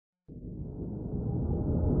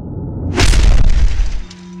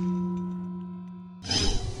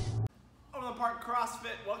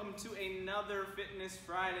CrossFit? Welcome to another Fitness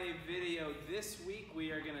Friday video. This week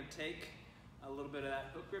we are going to take a little bit of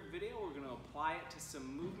that hook grip video. We're going to apply it to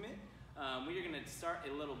some movement. We are going to start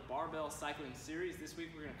a little barbell cycling series. This week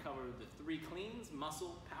we're going to cover the 3 cleans,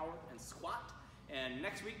 muscle, power, and squat. And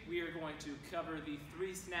next week we are going to cover the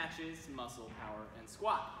 3 snatches, muscle, power, and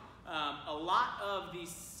squat. A lot of the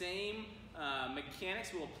same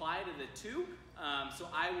mechanics will apply to the 2. So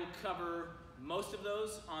I will cover most of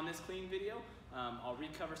those on this clean video. I'll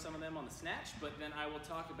recover some of them on the snatch, but then I will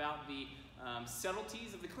talk about the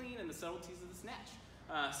subtleties of the clean and the subtleties of the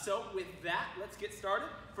snatch. So with that, let's get started.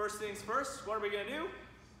 First things first, what are we going to do?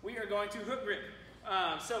 We are going to hook grip.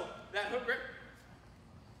 So that hook grip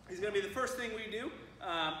is going to be the first thing we do.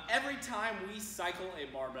 Every time we cycle a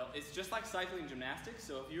barbell, it's just like cycling gymnastics.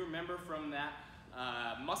 So if you remember from that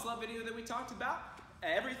muscle up video that we talked about,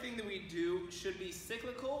 everything that we do should be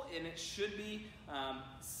cyclical, and it should be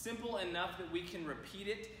simple enough that we can repeat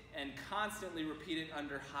it and constantly repeat it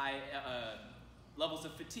under high levels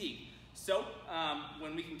of fatigue. So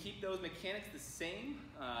when we can keep those mechanics the same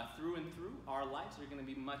through and through, our lives are going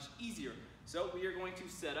to be much easier. So we are going to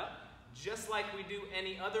set up just like we do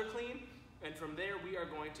any other clean, and from there we are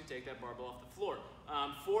going to take that barbell off the floor.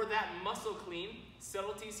 For that muscle clean,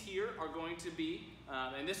 subtleties here are going to be,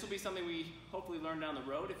 and this will be something we hopefully learn down the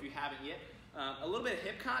road if you haven't yet, a little bit of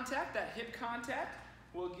hip contact. That hip contact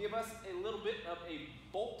will give us a little bit of a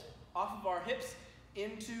bolt off of our hips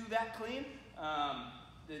into that clean.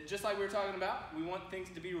 Just like we were talking about, we want things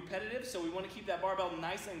to be repetitive, so we want to keep that barbell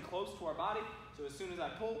nice and close to our body. So as soon as I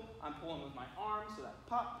pull, I'm pulling with my arm, so that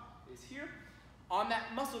pop is here. On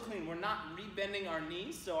that muscle clean, we're not rebending our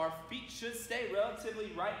knees, so our feet should stay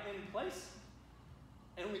relatively right in place,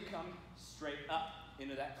 and we come straight up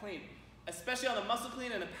into that clean. Especially on the muscle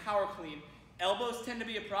clean and the power clean, elbows tend to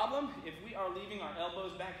be a problem. If we are leaving our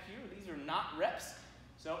elbows back here, these are not reps.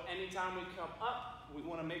 So anytime we come up, we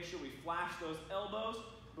want to make sure we flash those elbows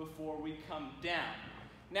before we come down.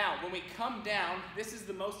 Now, when we come down, this is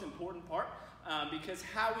the most important part because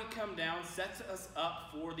how we come down sets us up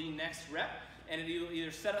for the next rep. And it will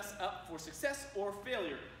either set us up for success or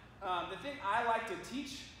failure. The thing I like to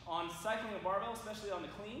teach on cycling a barbell, especially on the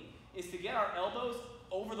clean, is to get our elbows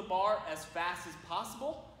over the bar as fast as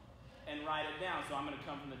possible and ride it down. So I'm going to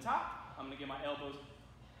come from the top, I'm going to get my elbows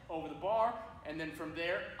over the bar, and then from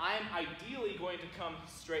there, I am ideally going to come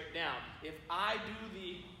straight down. If I do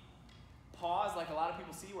the pause like a lot of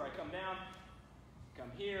people see where I come down,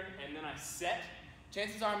 come here, and then I set,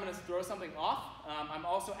 chances are I'm going to throw something off. I'm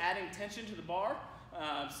also adding tension to the bar.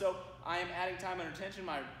 So I am adding time under tension.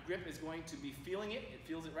 My grip is going to be feeling it. It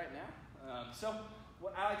feels it right now. So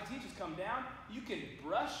what I like to teach is come down. You can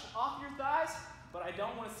brush off your thighs, but I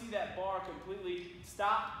don't want to see that bar completely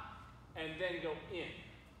stop and then go in.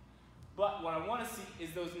 But what I want to see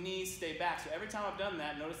is those knees stay back. So every time I've done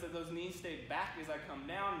that, notice that those knees stay back as I come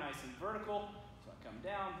down, nice and vertical. So I come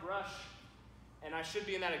down, brush, and I should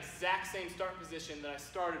be in that exact same start position that I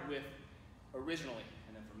started with originally.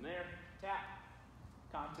 And then from there, tap,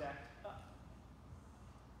 contact, up,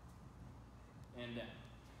 and down.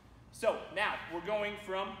 So now we're going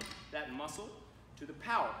from that muscle to the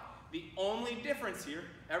power. The only difference here,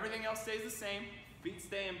 everything else stays the same. Feet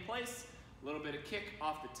stay in place, a little bit of kick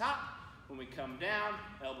off the top. When we come down,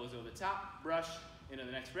 elbows over the top, brush into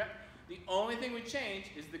the next rep. The only thing we change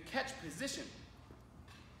is the catch position.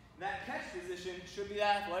 That catch position should be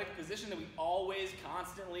that athletic position that we always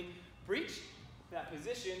constantly preach. That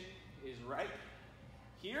position is right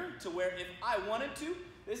here to where if I wanted to,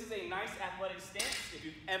 this is a nice athletic stance. If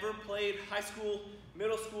you've ever played high school,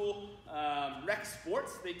 middle school, rec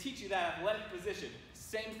sports, they teach you that athletic position.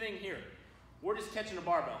 Same thing here. We're just catching a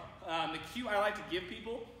barbell. The cue I like to give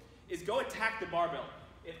people is go attack the barbell.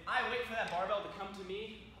 If I wait for that barbell to come to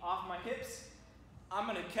me off my hips, I'm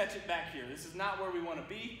going to catch it back here. This is not where we want to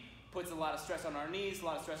be. Puts a lot of stress on our knees, a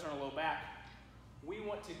lot of stress on our low back. We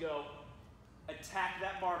want to go attack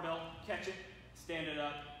that barbell, catch it, stand it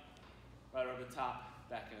up, right over the top,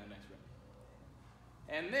 back into the next rep.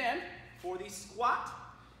 And then for the squat,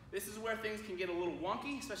 this is where things can get a little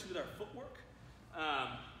wonky, especially with our footwork.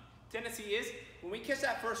 Tendency is when we catch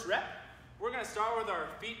that first rep, we're going to start with our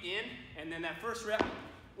feet in, and then that first rep,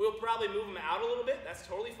 we'll probably move them out a little bit. That's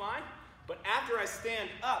totally fine. But after I stand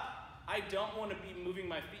up, I don't want to be moving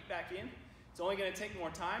my feet back in. It's only going to take more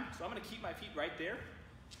time, so I'm going to keep my feet right there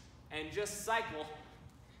and just cycle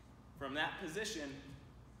from that position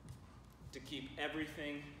to keep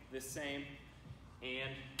everything the same and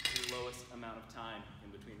the lowest amount of time in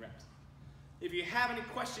between reps. If you have any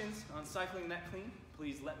questions on cycling that clean,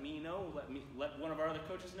 please let me know, let one of our other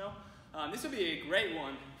coaches know. This would be a great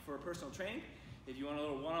one for personal training. If you want a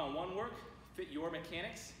little one-on-one work, fit your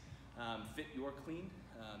mechanics, fit your clean,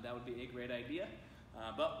 that would be a great idea.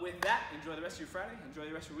 But with that, enjoy the rest of your Friday, enjoy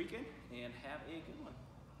the rest of your weekend, and have a good one.